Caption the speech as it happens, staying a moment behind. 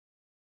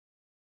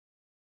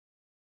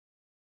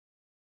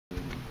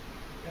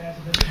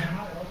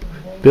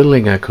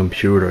Building a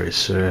computer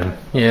is,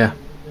 yeah,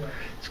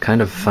 it's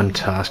kind of a fun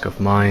task of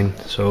mine.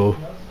 So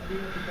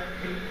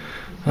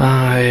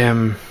I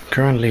am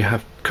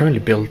currently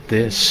built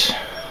this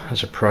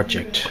as a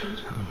project,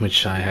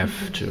 which I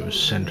have to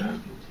send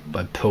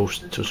by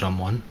post to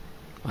someone.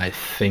 I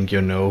think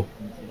you know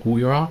who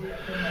you are,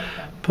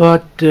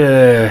 but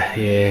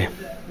yeah,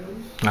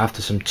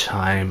 after some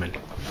time and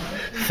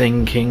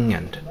thinking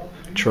and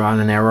trial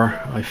and error,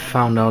 I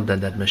found out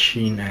that that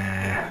machine,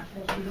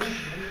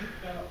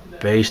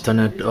 based on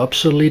an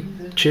obsolete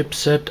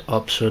chipset,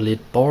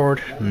 obsolete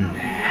board,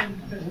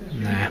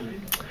 nah,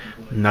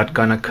 not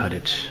gonna cut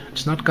it.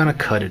 It's not gonna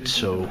cut it.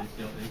 So,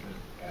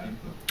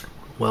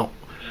 well,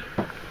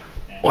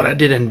 what I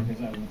did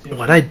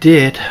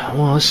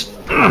was,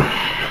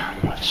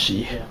 let's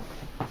see.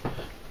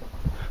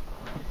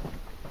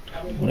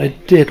 What I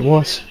did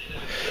was,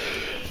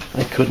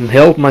 I couldn't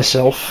help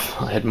myself.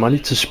 I had money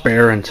to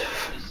spare and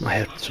I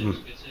had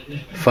some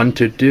fun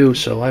to do,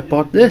 so I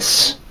bought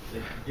this.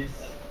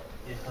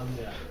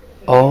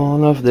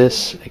 All of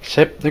this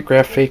except the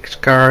graphics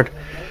card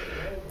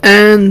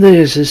and the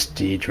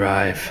SSD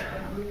drive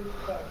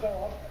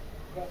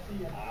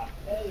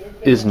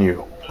is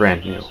new,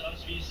 brand new.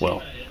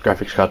 Well,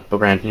 graphics card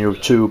brand new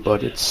too,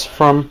 but it's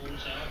from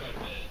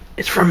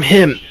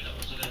him.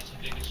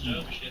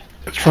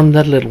 It's from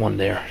that little one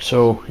there.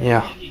 So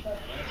yeah.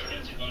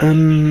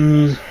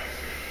 And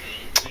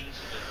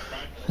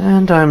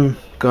I'm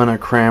gonna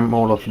cram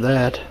all of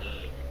that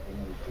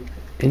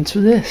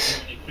into this.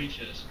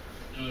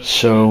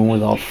 So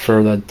without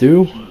further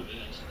ado,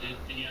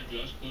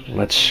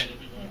 let's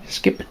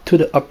skip to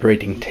the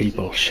operating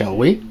table, shall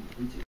we?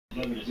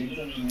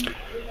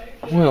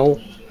 Well,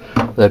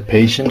 the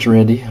patient's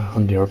ready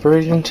on the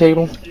operating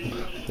table,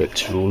 the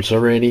tools are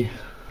ready,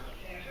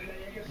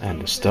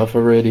 and the stuff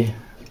are ready,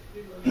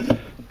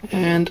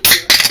 and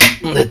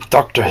the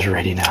doctor is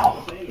ready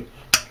now.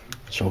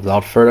 So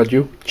without further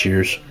ado,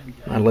 cheers,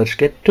 and let's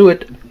get to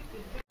it.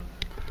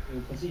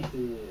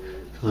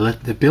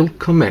 Let the build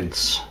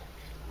commence.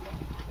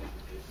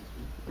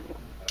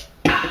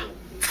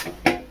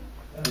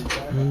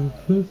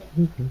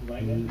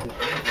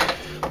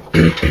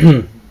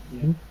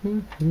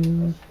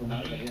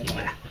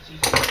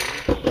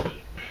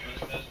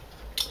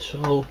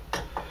 So,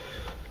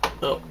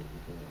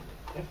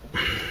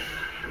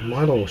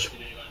 while I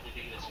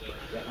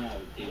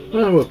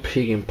was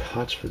picking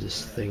parts for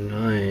this thing,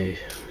 I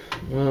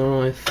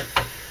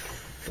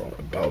thought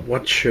about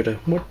what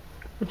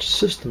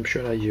system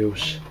should I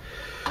use.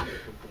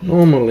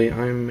 Normally,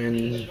 I'm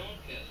an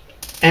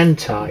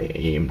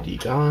anti-AMD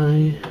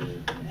guy.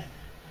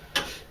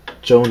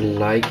 Don't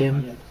like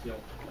him.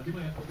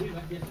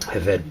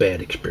 Have had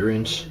bad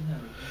experience.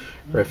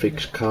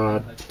 Graphics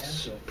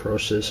cards,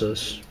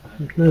 processors,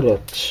 a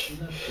lot.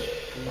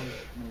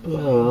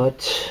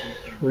 But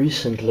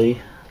recently,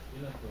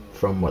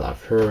 from what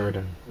I've heard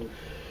and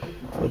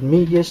what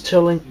media is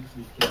telling,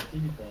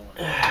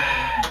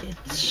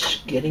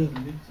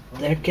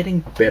 they're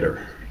getting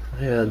better.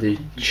 Yeah, they're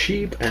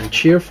cheap and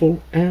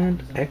cheerful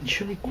and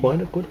actually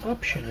quite a good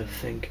option, I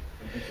think.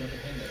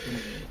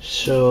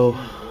 So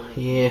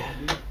yeah,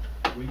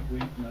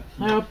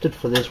 I opted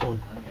for this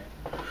one.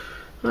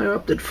 I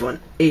opted for an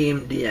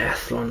AMD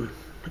Athlon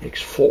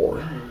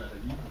X4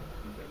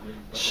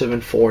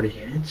 740.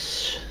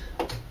 It's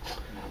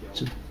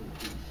a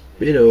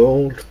bit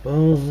old,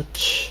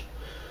 but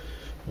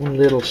one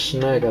little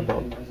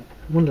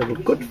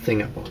good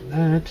thing about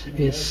that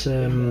is,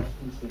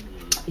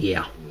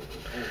 yeah,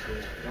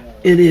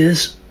 it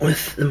is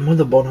with the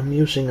motherboard I'm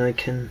using, I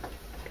can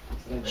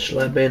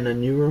slap in a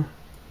newer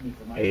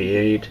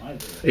A8,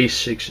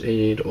 A6,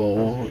 A8,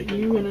 or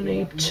even an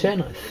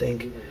A10, I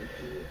think.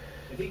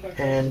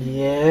 And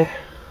yeah,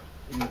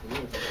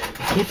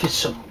 give the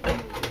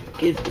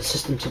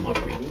system some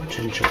upgrade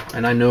potential.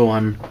 And I know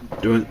I'm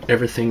doing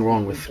everything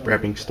wrong with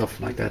grabbing stuff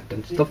like that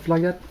and stuff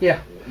like that. Yeah,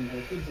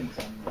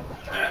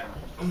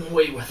 I'm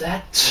away with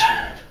that.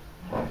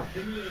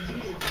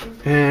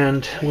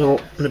 And well,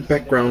 in the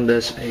background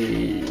there's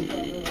a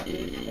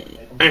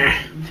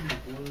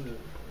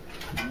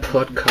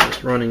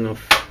podcast running of.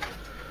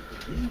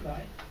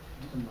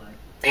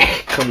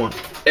 Come on,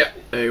 yeah,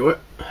 there you go.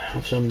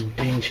 Some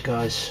Danish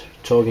guys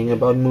talking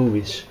about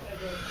movies.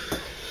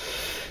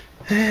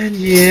 And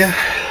yeah,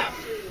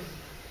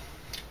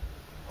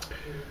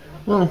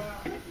 well,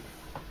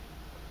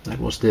 that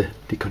was the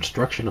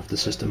deconstruction of the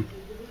system.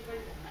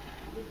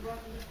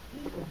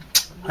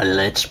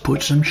 Let's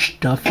put some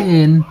stuff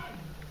in.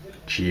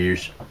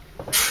 Cheers.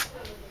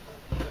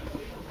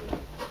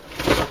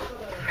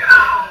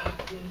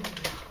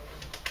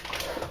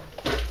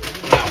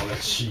 Now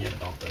let's see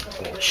about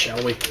that board,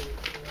 shall we?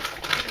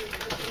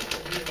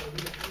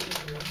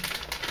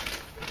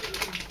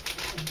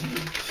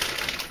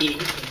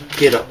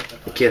 Get up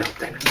there.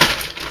 There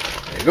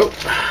you go.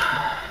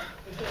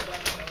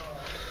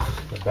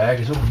 The bag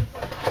is open.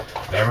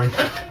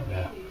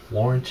 The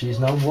warranty is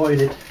now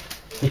voided.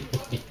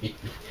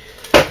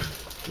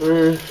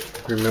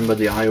 Remember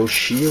the IO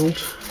shield?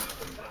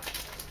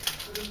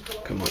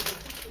 Come on.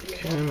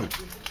 Come on.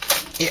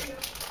 Yeah.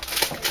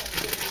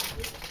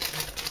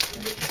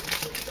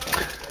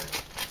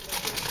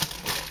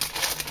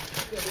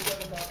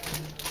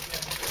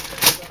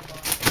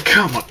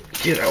 Come on.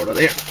 Get out of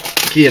there.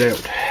 Get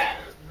out.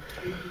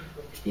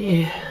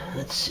 Yeah,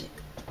 let's see.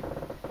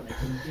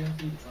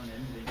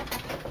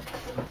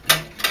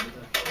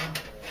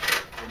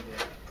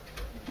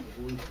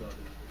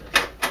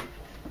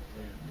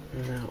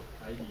 Now,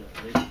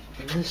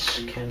 this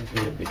can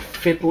be a bit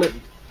fiddly.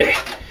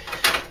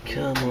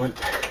 Come on.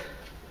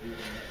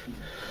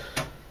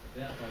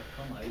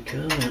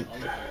 Come on.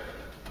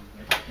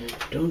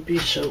 Don't be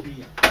so...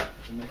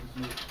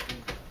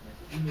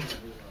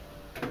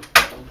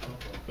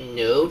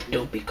 No,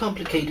 don't be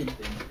complicated.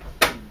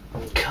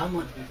 Come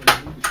on.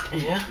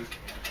 Yeah.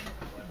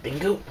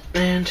 Bingo.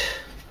 And...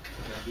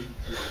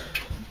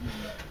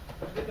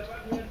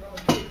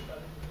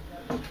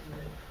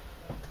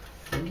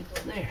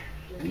 there.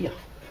 Yeah.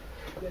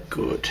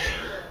 Good.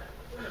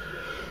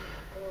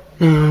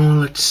 Now,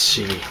 let's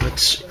see.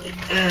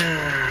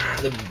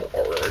 The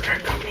board.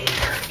 Come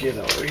here. Get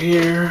over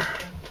here.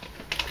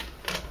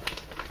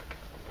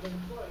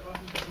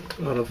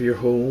 Out of your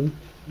home.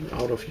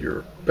 Out of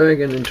your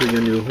bag and into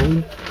your new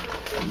home.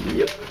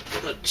 Yep.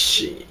 Let's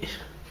see.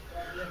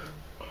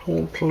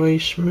 Hole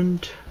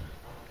placement.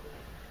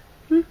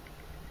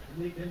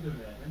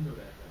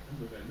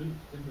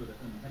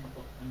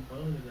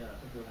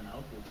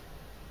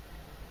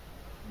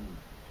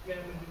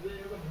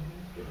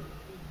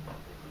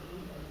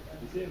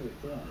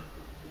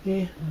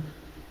 Yeah.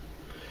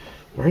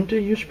 Weren't there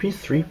USB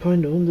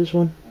 3.0 on this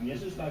one?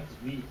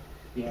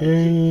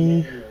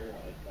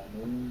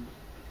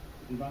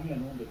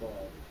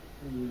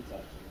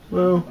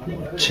 Well,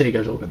 we'll take a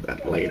look at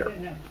that later.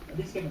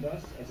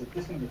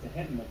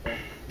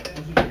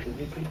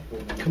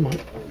 Come on.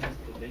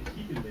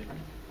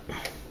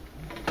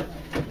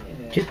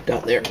 Get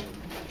down there.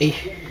 Hey.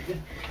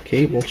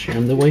 Cables, you're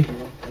in the way.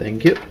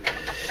 Thank you.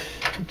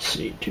 Let's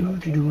see.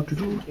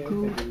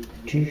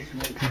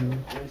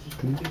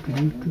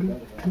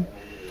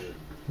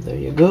 There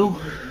you go.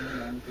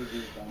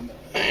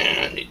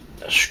 And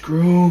a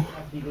screw.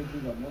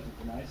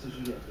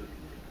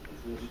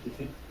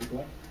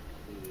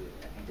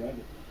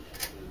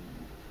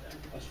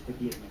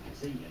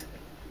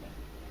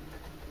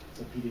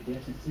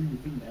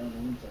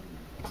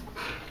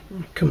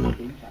 Come on.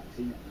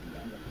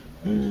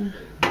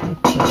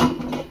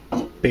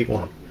 Big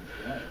one.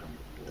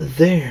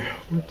 There.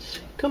 Let's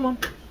see. Come on.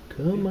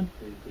 Come on.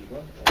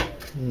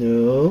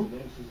 No.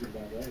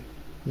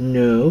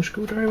 No,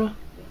 screwdriver.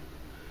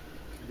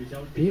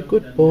 Be a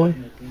good boy.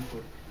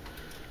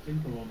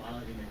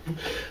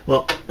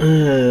 Well,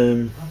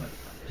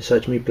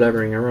 besides me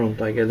blabbering around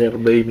like a little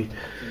baby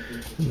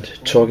and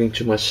talking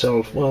to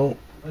myself, well,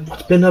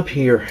 what's been up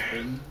here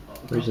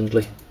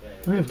recently?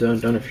 I have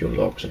done a few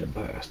vlogs in the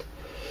past.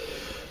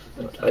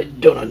 But I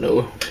do not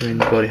know if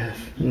anybody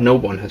no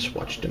one has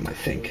watched them, I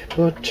think.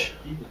 But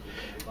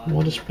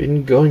what has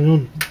been going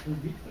on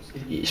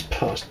these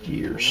past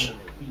years?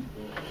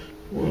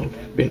 Well,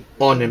 I've been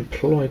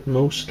unemployed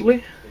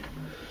mostly.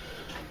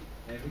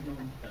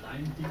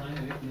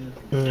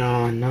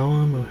 Now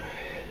I'm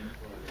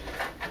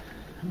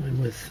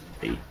with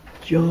a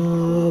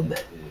job.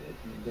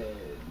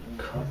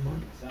 Come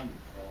on.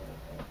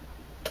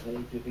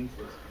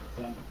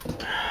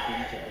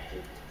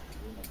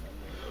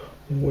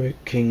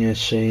 Working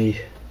as I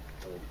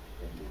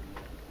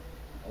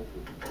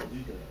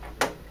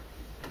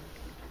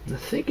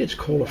think it's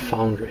called a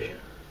foundry.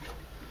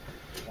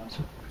 It's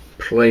a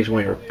place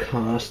where you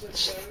cast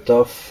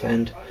stuff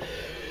and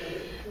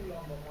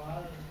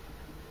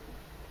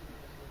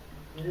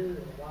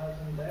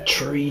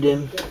treat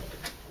them.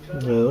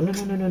 No.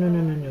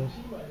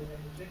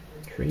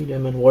 Treat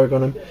them and work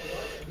on them.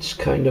 It's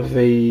kind of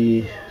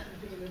a,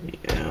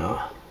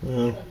 yeah,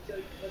 well,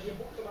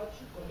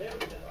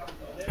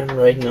 I'm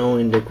right now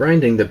in the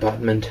grinding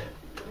department,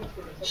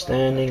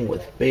 standing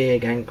with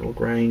big ankle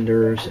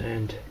grinders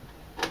and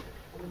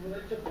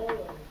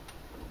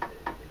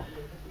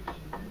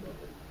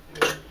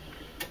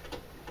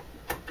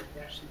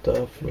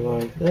stuff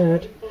like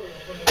that.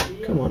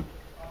 Come on.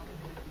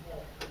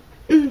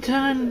 And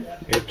I'm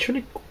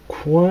actually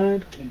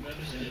quite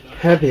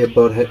happy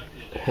about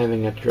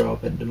having a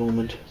job at the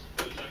moment.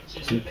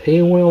 Doesn't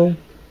pay well,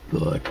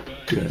 but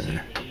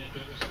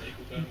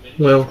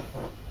well,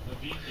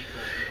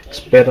 it's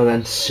better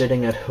than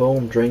sitting at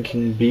home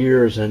drinking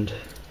beers and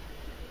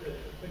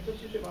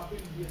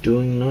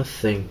doing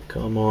nothing.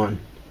 Come on.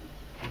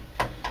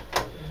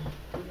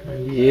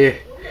 Yeah.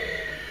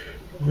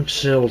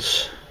 What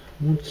else?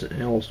 What's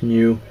else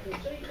new?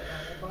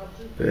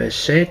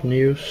 Sad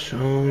news.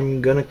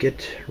 I'm gonna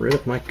get rid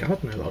of my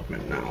garden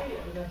allotment now.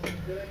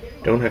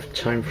 Don't have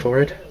time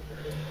for it.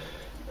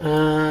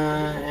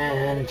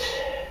 And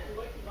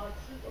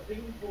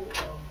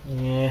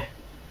yeah,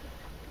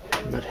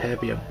 I'm not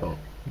happy about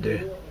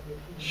the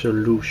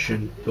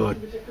solution, but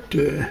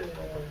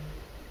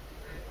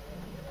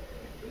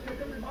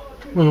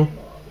well,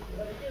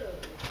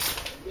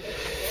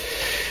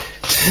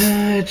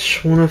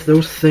 It's one of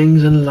those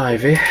things in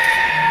life, eh?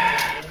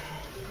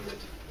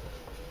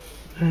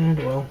 And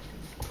well,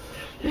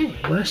 hey,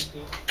 last.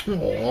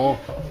 Oh,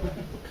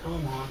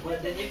 come on! Where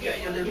did you go,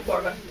 you little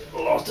bugger?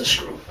 Lost the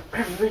screw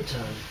every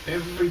time,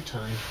 every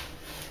time.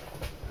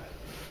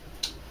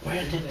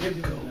 Where did you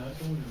go?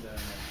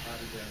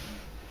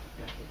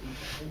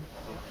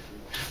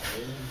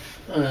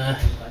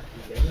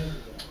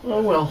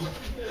 Oh well,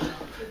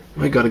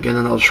 I gotta get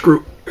another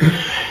screw.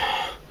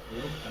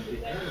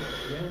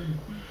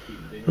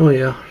 Oh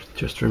yeah,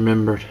 just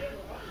remembered.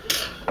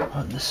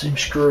 On the same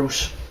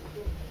screws.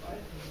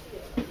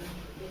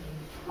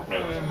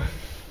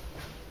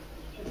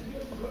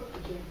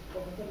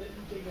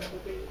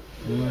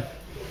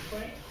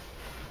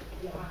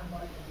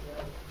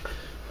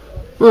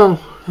 Well,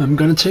 I'm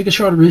gonna take a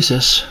short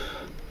recess.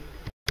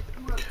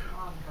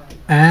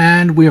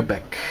 And we're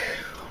back.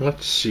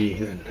 Let's see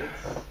then.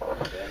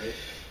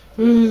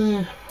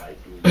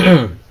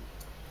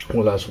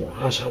 Well, as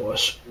I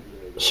was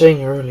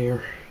saying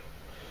earlier,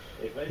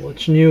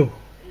 what's new?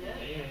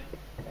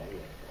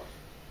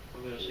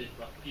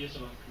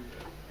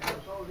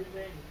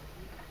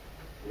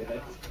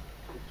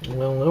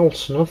 Well,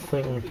 there's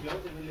nothing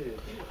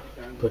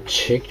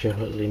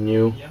particularly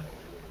new.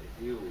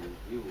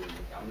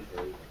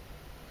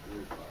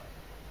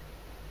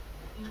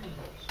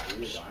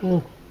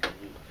 So,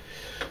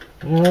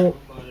 well,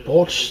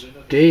 board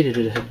stated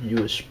it had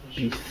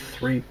USB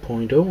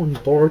 3.0 on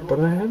board, but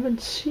I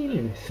haven't seen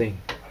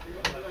anything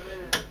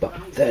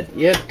about that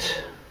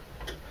yet.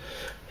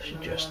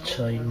 Should just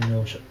tighten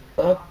those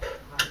up.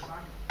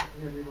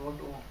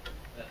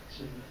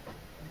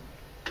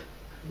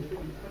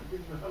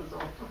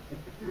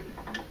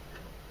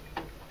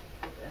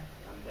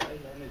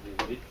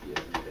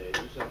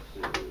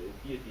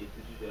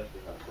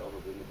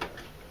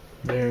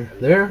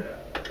 There.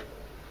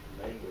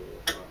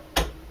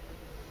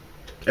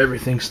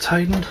 Everything's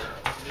tightened.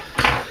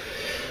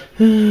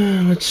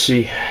 Let's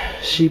see.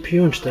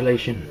 CPU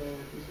installation.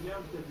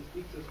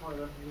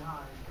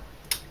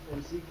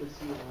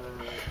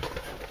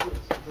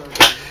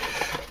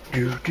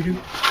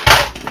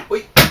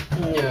 Wait,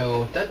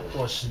 no, that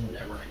wasn't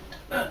the right.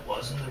 That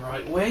wasn't the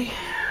right way.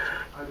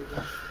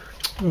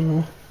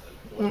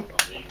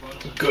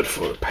 Good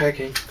for the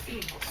packing.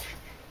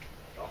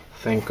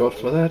 Thank God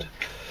for that.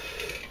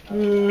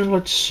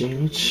 Let's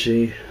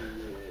see.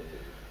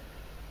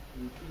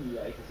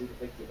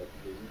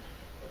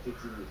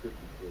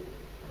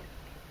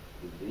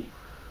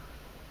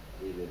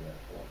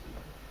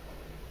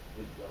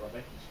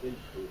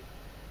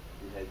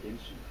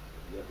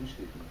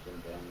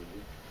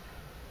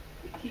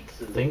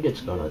 I think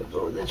it's gonna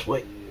go this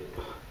way.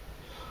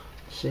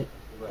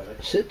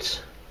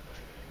 Sits.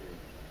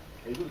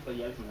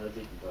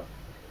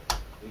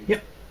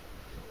 Yep.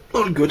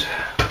 All good.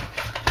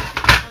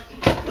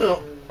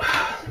 Oh,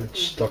 it's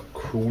stuck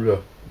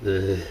cooler.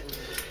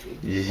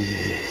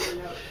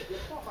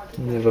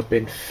 Never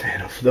been a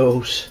fan of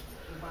those.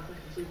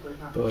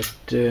 But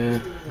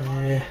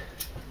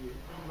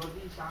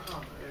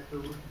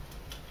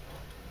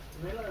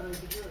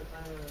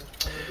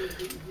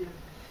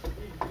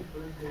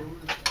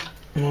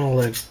well,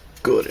 they're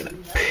good in a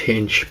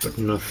pinch, but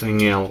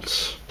nothing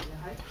else.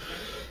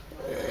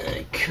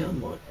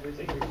 Come on.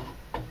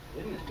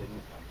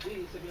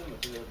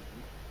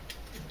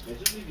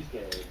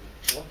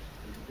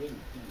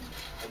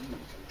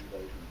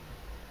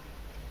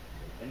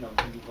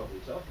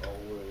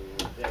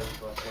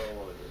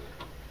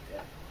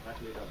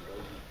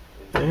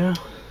 Yeah.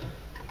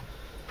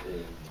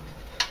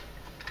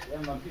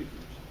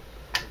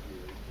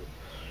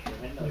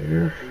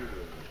 There.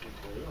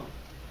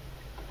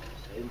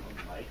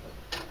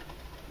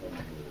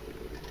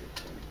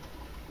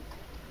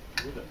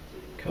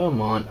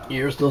 Come on,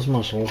 here's those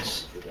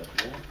muscles.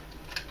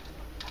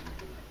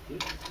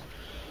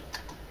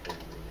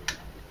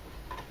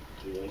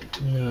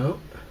 No.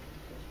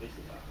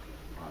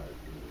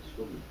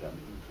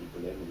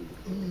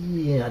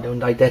 Yeah, I don't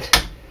like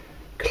that.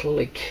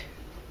 Click.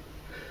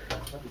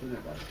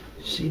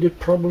 Seated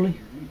properly.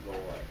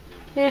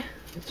 Yeah,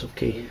 it's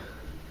okay.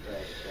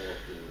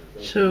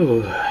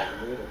 So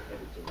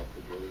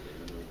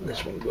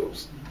this one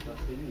goes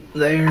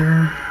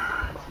there.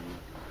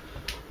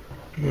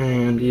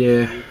 And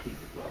yeah,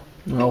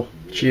 well,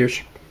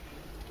 cheers.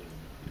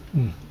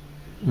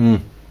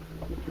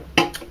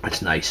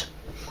 That's nice.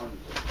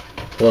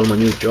 Well, my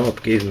new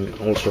job gave me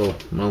also,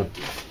 well,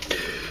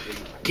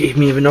 gave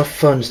me enough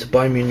funds to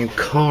buy me a new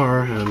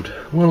car, and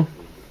well,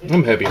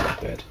 I'm happy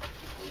about that.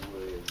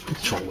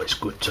 It's always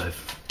good to have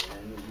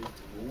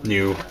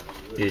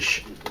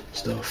new-ish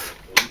stuff.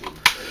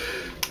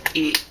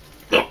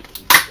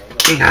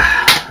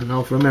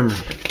 Now remember.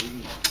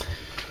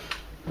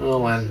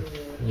 Oh, and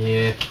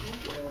yeah.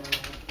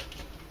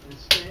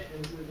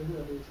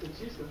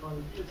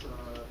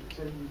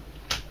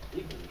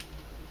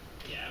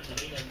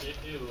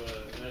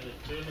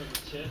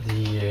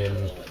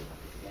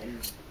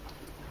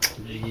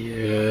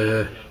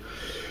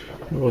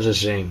 What was I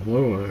saying?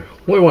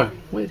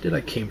 Where did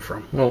I came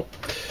from? Well,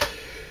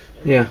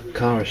 yeah,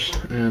 cars,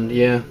 and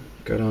yeah,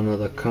 got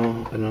another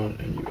car, a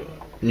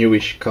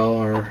newish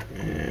car,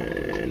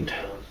 and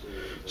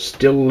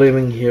still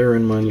living here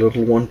in my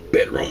little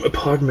 1-bedroom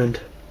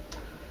apartment.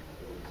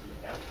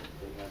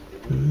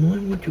 Why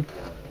would you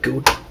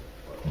go?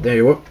 There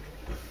you are.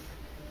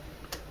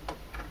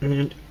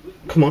 And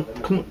come on,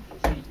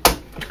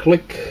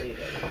 click.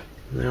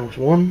 There's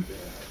one.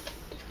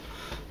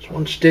 There's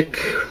one stick.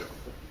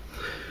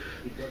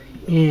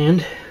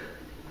 And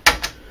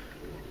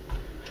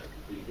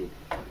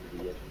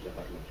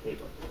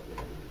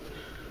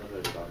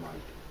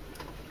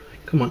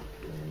come on.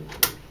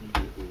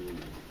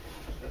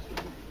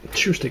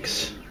 2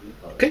 sticks.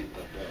 Okay.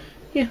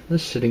 Yeah,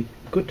 that's sitting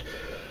good.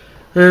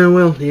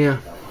 Well, yeah.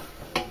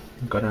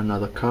 Got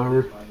another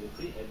car.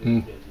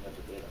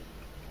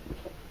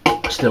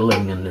 Still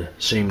living in the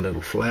same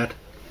little flat.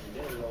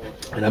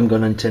 And I'm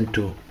gonna intend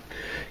to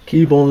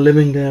keep on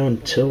living there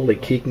until they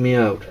kick me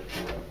out.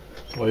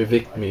 Or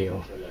evict me,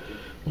 or...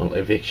 well,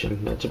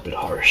 eviction, that's a bit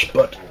harsh,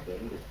 but...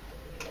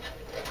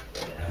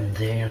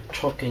 they're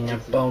talking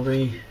about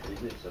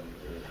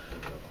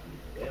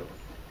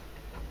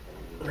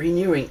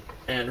renewing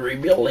and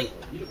rebuilding.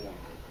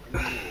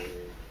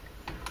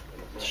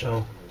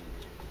 So...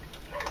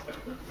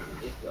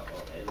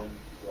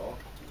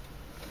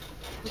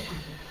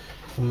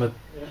 well,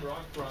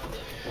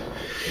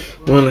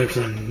 if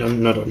I'm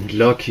not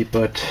unlucky,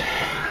 but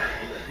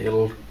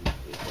it'll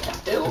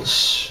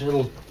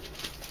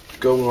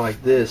go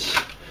like this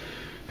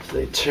if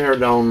they tear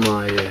down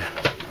my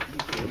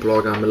the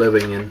block I'm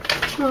living in.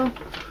 Well,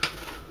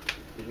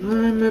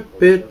 I'm a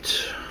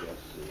bit...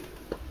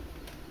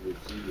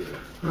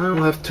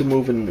 I'll have to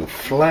move into a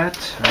flat,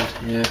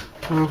 and yeah,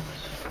 well,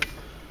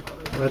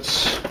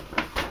 it's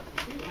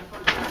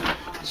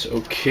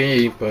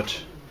okay,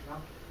 but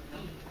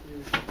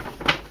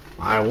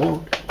I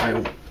won't.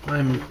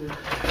 I'm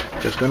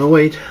just gonna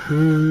wait.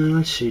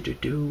 Let's see to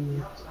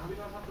do.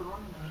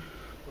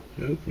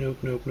 Nope.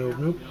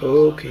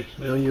 Okay,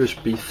 no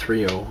USB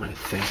 3.0, I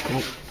think.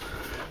 Oh,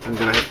 I'm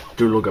gonna have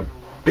to look a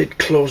bit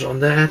close on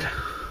that.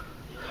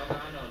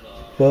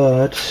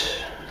 But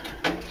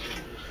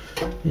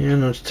yeah,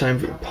 now it's time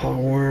for the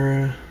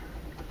power.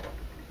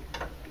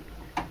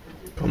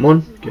 Come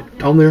on, get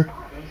down there.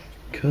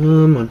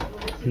 Come on.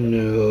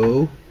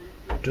 No,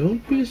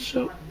 don't be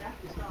so...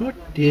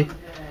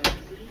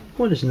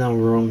 what is now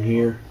wrong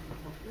here?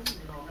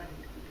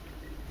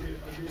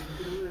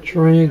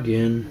 Try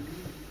again.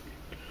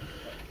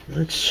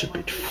 That's a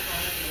bit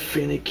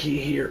finicky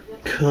here.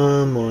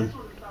 Come on.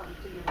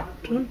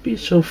 Don't be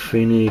so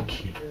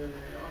finicky.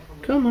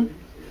 Come on.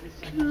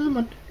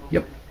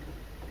 Yep.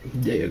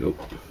 There you go.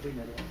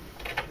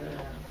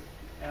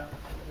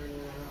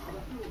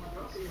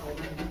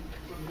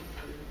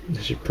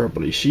 Is it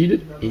properly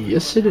seated?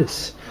 Yes, it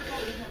is.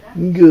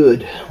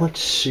 Good.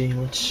 Let's see.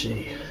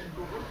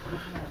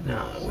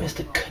 Now, where's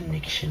the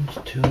connection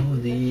to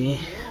the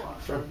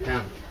front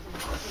panel?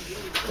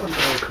 Front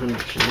panel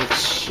connection. Let's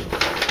see.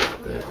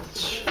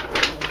 That's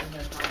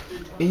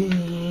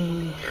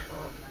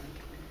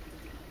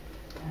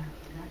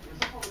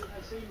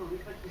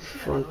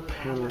front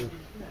panel.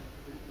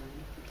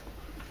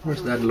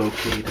 Where's that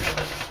located?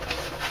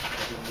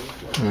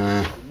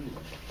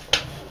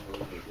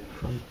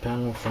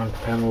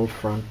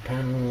 Front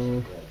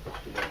panel.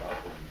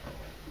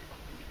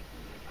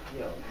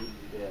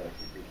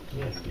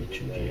 GFP2,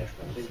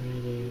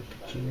 GFP3,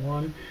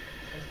 G1,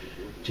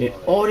 J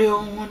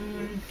audio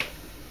 1,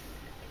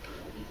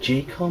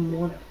 JCOM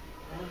 1.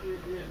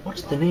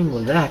 What's the name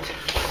of that?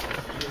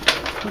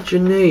 What's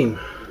your name?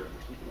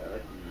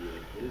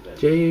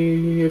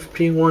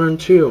 JFP 1 and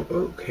 2.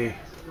 Okay.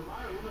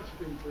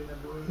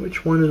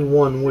 Which one is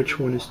 1? Which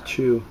one is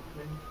 2?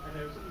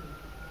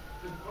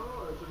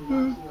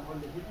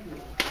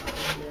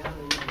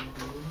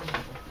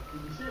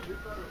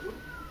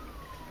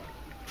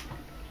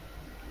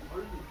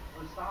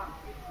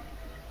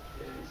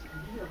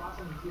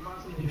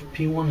 If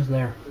P1 is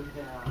there.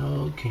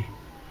 Okay.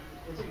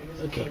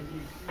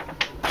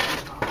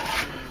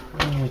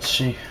 Let's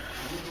see.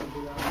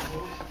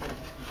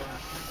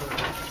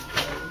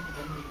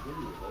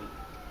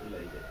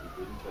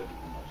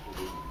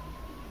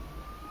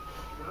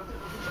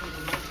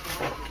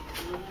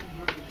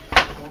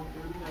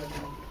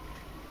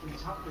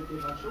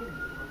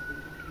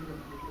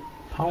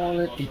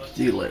 Power it,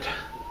 deal it.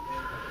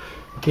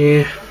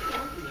 Yeah.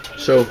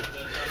 So,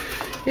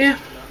 yeah.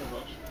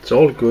 It's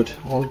all good.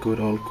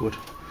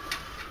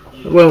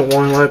 Well,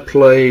 while I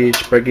play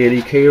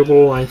Spaghetti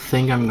Cable, I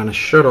think I'm gonna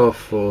shut off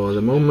for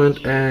the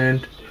moment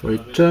and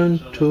return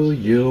to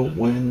you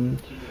when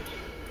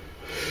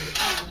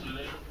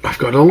I've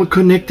got all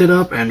connected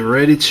up and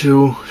ready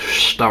to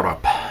start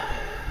up.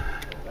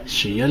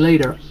 See you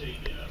later.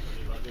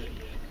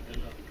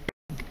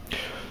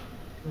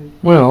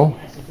 Well,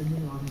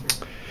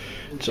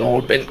 it's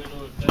all been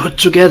put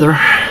together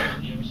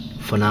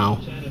for now.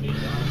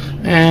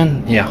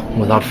 And yeah,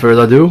 without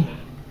further ado,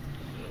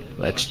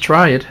 let's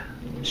try it.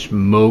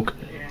 Smoke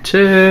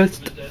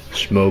test.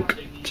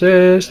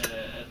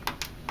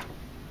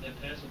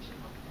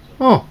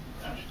 Oh,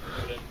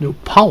 new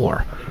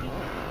power.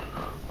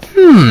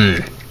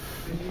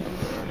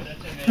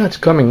 That's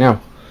coming now.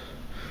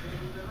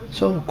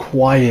 So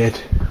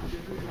quiet.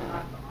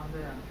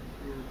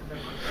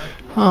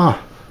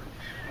 Ah,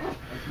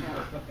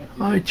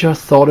 I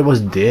just thought it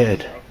was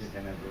dead.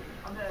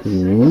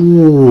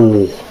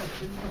 Ooh.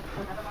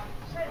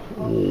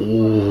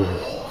 Ooh,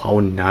 how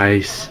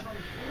nice.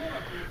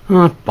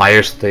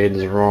 Buyer state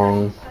is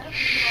wrong.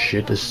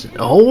 Shit, this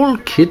whole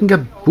kit and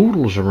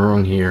caboodles are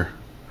wrong here.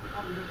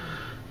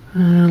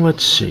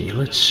 Let's see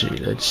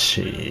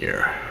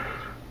here.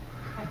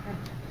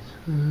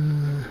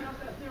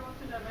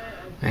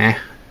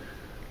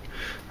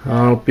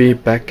 I'll be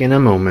back in a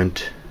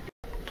moment.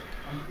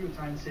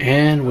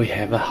 And we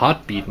have a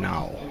heartbeat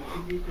now.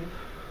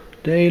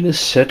 Date is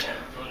set.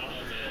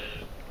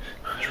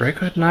 It's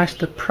recognized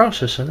the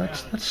processor.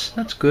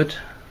 That's good.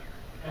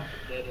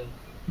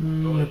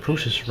 The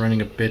processor is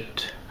running a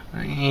bit.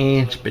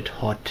 It's a bit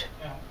hot.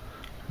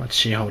 Let's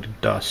see how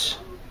it does.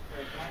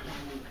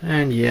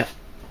 And yeah,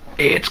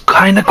 it's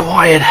kind of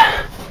quiet.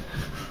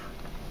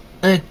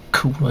 The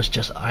cooler's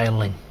just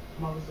idling.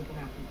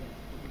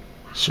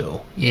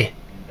 So yeah.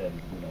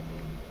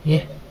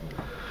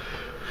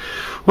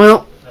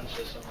 Well,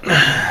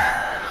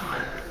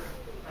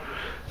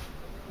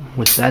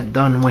 with that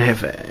done, we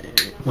have a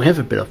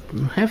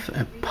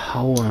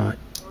power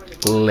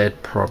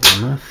LED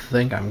problem. I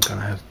think I'm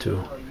gonna have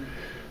to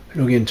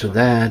look into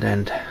that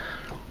and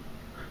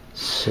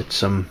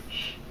set a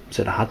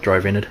hard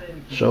drive in it.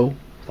 So,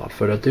 without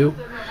further ado,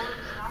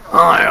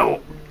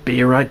 I'll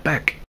be right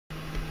back.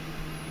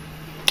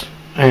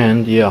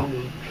 And yeah,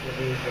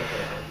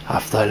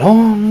 after a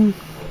long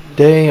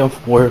day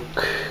of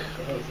work,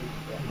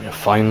 we are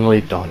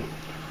finally done.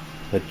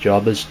 The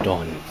job is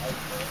done.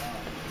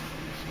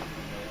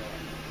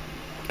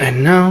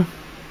 And now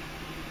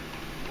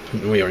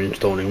we are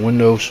installing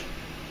Windows.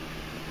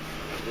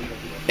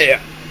 Yeah,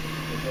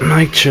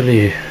 I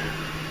actually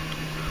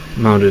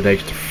mounted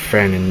extra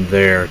fan in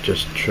there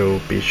just to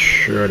be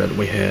sure that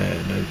we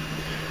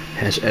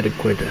has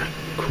adequate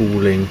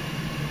cooling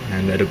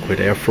and adequate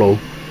airflow.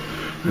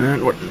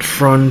 And what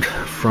front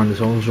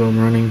is also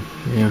running.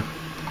 Yeah,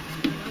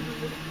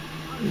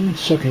 it's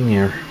sucking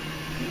air,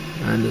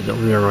 and the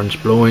rear runs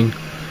blowing.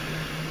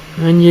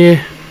 And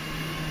yeah,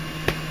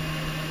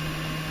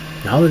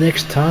 now the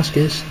next task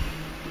is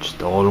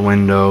install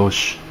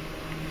Windows,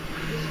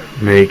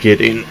 make it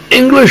in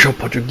English or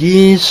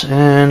Portuguese,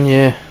 and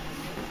yeah,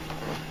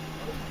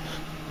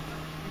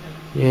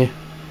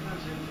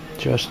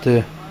 just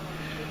and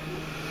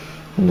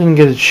then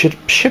get it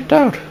shipped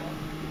out.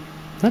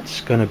 That's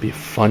gonna be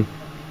fun.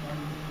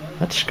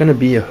 That's gonna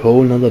be a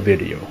whole nother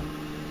video.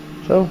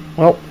 So,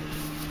 well,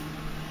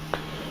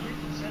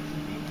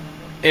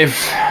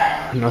 if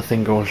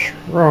nothing goes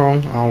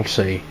wrong, I'll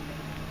say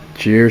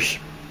cheers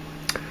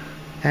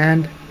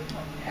and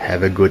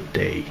have a good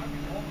day.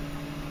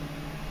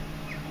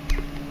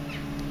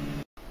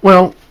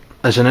 Well,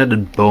 as an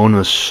added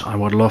bonus, I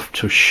would love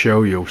to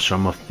show you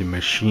some of the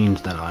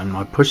machines that are in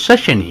my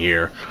possession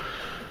here.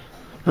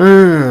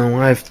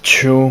 I have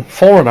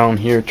four down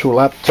here, two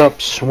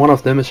laptops. One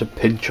of them is a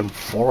Pentium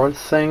 4, I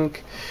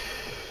think.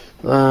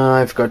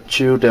 I've got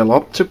two Dell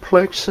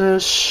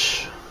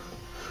Optiplexes.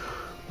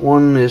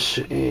 One is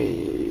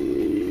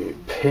a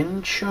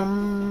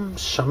Pentium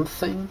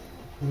something.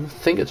 I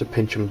think it's a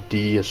Pentium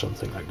D or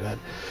something like that.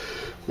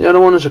 The other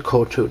one is a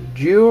Core 2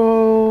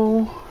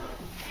 Duo.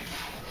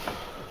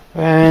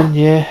 And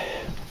yeah,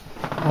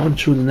 on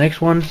to the next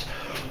ones.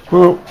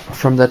 Well,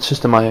 from that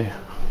system I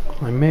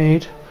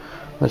made.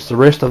 That's the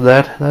rest of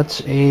that.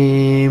 That's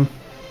a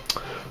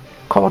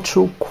Core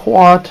 2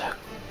 Quad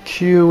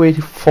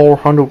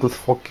Q8400 with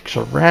 4 gigs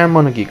of RAM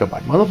on a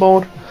gigabyte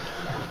motherboard.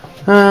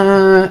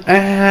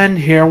 And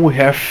here we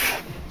have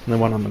the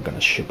one I'm gonna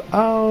ship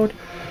out.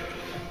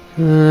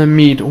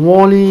 Meet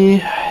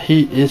Wally.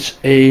 He is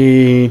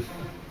a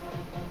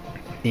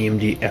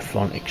AMD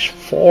Athlon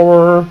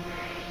X4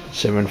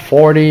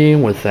 740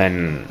 with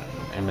an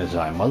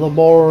MSI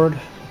motherboard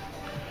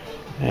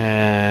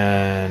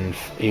and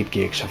 8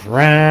 gigs of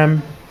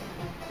RAM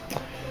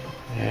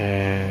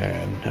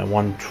and a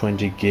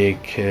 120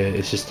 gig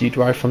SSD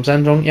drive from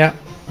Samsung. Yeah,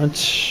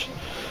 that's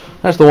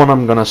the one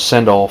I'm gonna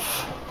send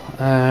off,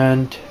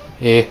 and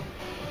yeah,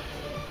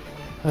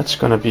 that's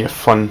gonna be a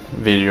fun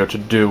video to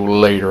do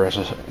later, as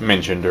I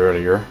mentioned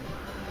earlier.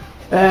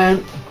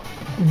 And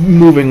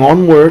moving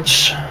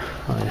onwards,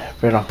 I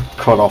better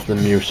cut off the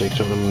music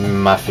so the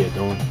mafia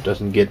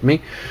doesn't get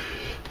me.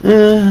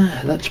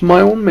 That's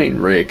my own main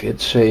rig.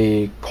 It's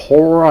a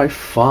Core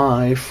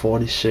i5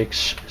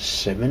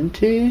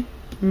 4670.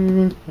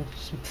 I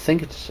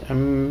think it's a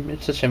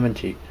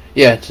 70.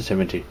 Yeah, it's a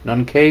 70.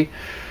 9K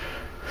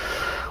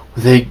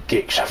with 8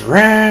 gigs of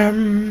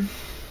RAM,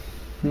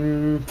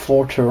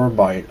 4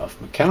 terabyte of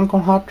mechanical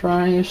hard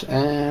drives,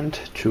 and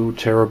 2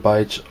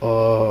 terabytes.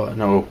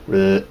 No,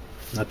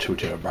 not 2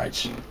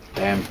 terabytes.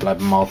 Damn,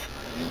 blabbermouth.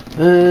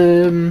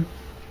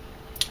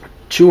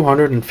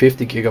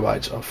 250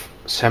 gigabytes of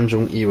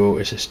Samsung Evo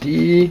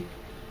SSD,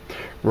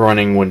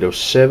 running Windows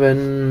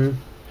 7,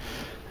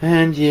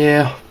 and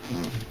yeah,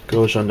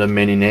 goes under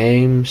many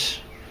names.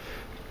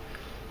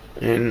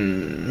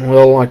 And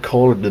well, I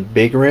call it the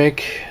big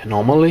rig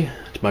normally.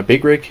 It's my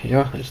big rig,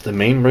 yeah, it's the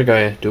main rig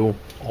I do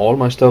all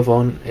my stuff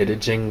on,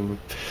 editing,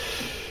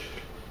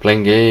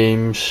 playing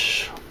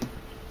games,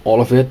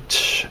 all of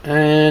it.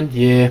 And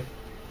yeah,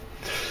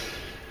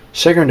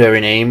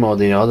 secondary name, or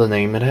the other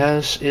name it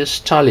has, is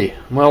Tali.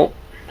 Well,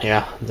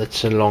 yeah,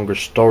 that's a longer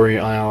story.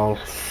 I'll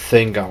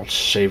think I'll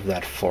save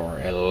that for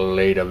a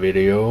later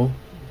video.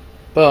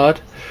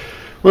 But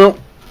well,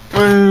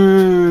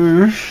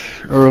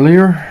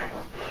 earlier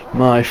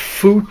my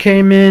food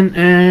came in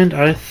and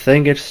I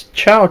think it's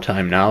chow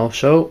time now.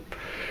 So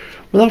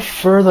without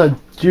further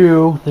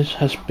ado, this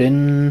has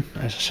been,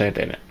 as I said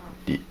in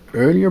the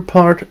earlier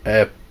part,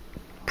 a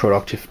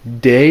productive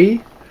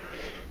day.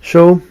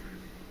 So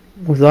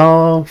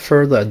without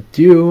further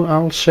ado,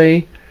 I'll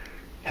say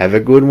have a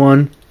good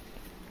one.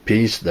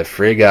 Peace the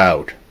frig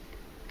out.